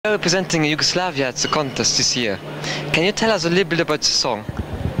Representing Yugoslavia at the contest this year. Can you tell us a little bit about the song?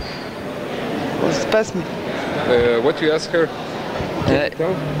 What you ask her?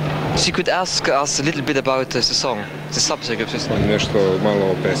 She could ask us a little bit about the song, the subject of the song. Nešto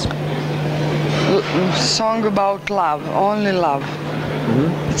malo o pesmi. Song about love, only love.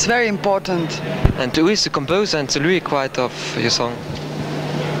 It's very important. And who is the composer and the lyric writer of your song?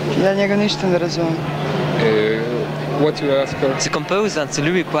 Ja njega ništa ne razumem. What you ask her? The composer and the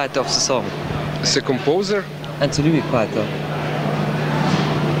lyric writer of the song. The composer? And the lyric writer.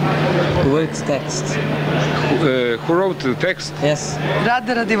 Who wrote the text? Who wrote the text? Yes.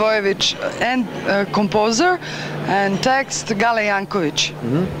 Rade Radivojević, and composer, and text Gale Janković.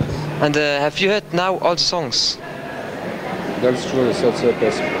 And have you heard now all the songs? Da li ste čuli sad sve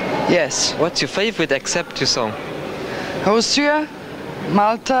pesme? Yes. What's your favorite except your song? Austria,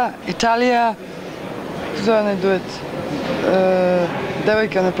 Malta, Italija. Kako je onaj duet?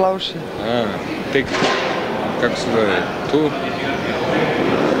 Devojka ne plavuše. Take... Kako se zove? Two?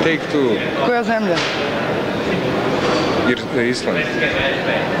 Take Two. Koja zemlja? Island.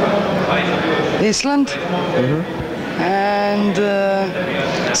 Island. And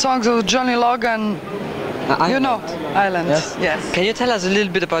songs of Johnny Logan. You know, Island. Yes. Can you tell us a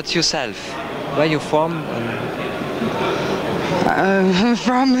little bit about yourself? Where you're from?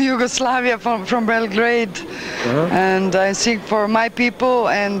 From Yugoslavia, from Belgrade, and I sing for my people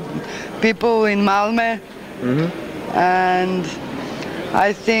and people in Malmö, and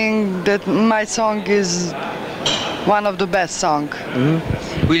I think that my song is one of the best songs.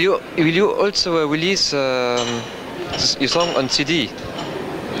 Will you also release your song on CD?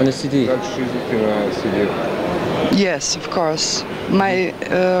 On a CD? Yes, of course. My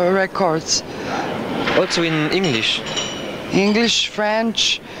records. Also in English? English,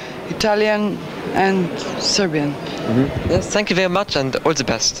 French, Italian and Serbian. Yes, thank you very much and all the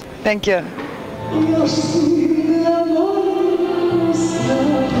best. Thank you.